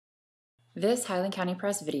This Highland County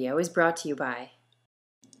Press video is brought to you by,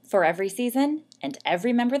 for every season and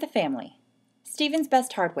every member of the family, Stevens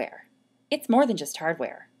Best Hardware. It's more than just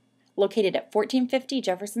hardware. Located at 1450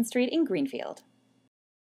 Jefferson Street in Greenfield.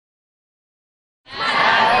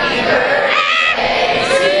 Happy birthday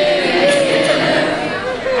to you.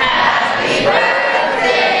 Happy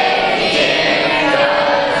birthday, dear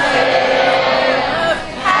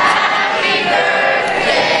Joseph. Happy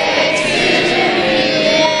birthday to you.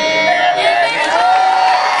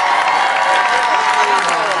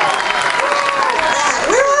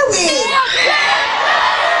 Where are we?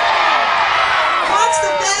 What's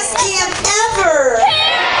the best camp ever?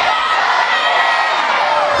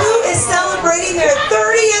 Who is celebrating their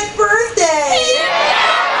 30th birthday?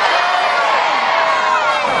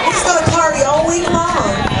 It's going to party all week long.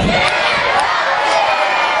 All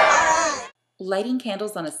right. Lighting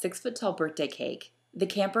candles on a 6-foot-tall birthday cake, the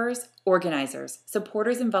campers, organizers,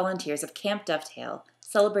 supporters, and volunteers of KAMP Dovetail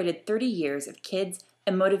celebrated 30 years of Kids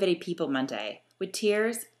and Motivated People Monday with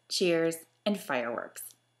tears, cheers, and fireworks.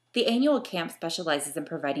 The annual camp specializes in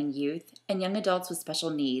providing youth and young adults with special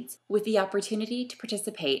needs with the opportunity to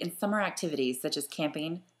participate in summer activities such as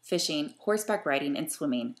camping, fishing, horseback riding, and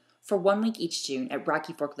swimming for 1 week each June at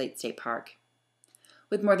Rocky Fork Lake State Park.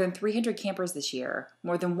 With more than 300 campers this year,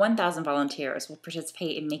 more than 1,000 volunteers will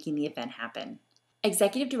participate in making the event happen.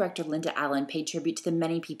 Executive Director Linda Allen paid tribute to the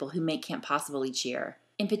many people who make camp possible each year.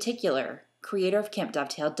 In particular, creator of KAMP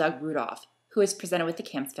Dovetail, Doug Rudolph, who is presented with the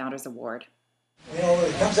camp's Founders Award. You know, when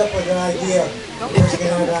it comes up with an idea, the person can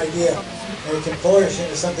have an idea, and it can flourish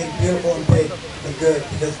into something beautiful and big and good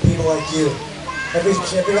because of people like you. Every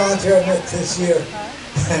volunteer I met this year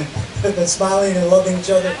have been smiling and loving each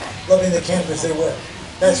other, loving the campers they were.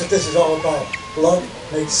 That's what this is all about. Love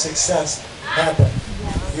makes success happen.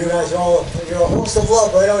 You guys are you're a host of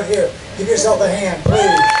love right out here. Give yourself a hand,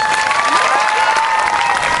 please.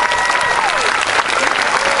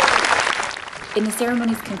 In the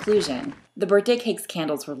ceremony's conclusion, the birthday cake's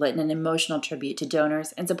candles were lit in an emotional tribute to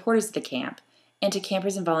donors and supporters of the camp, and to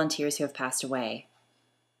campers and volunteers who have passed away.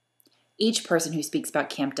 Each person who speaks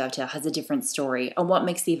about KAMP Dovetail has a different story on what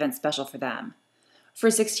makes the event special for them. For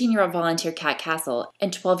 16-year-old volunteer Kat Castle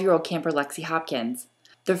and 12-year-old camper Lexi Hopkins,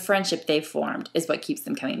 the friendship they've formed is what keeps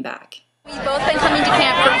them coming back. We've both been coming to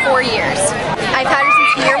camp for 4 years. I've had her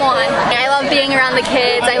since year 1. I love being around the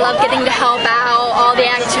kids. I love getting to help out, all the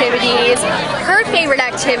activities. Her favorite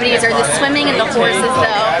activities are the swimming and the horses,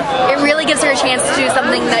 though. It really gives her a chance to do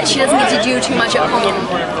something that she doesn't get to do too much at home.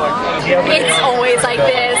 It's always like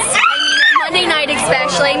this. Monday night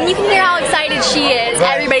especially, and you can hear how excited she is.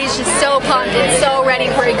 Everybody's just so pumped and so ready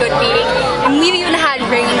for a good meeting. And we've even had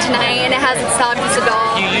rain tonight, and it hasn't stopped us at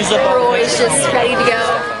all. We're always just ready to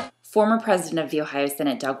go. Former President of the Ohio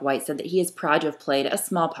Senate, Doug White, said that he is proud to have played a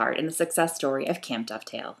small part in the success story of KAMP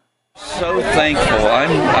Dovetail. So thankful.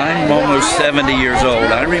 I'm almost 70 years old.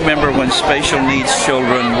 I remember when special needs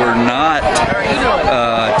children were not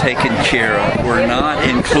taken care of, were not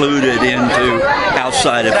included into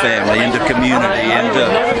outside of family, into community, into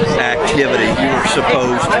activity. You were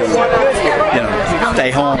supposed to,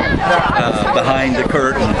 stay home behind the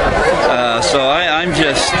curtain. So I'm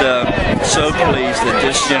just so pleased that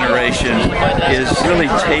this generation is really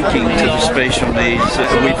taking to the special needs.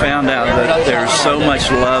 We found out that there's so much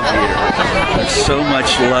love here. There's so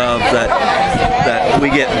much love that we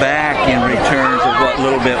get back in return for what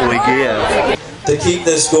little bit we give. To keep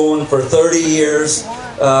this going for 30 years,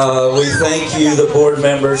 we thank you, the board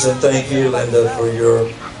members, and thank you, Linda, for your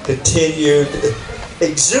continued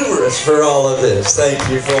exuberance for all of this. Thank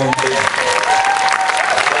you, volunteers.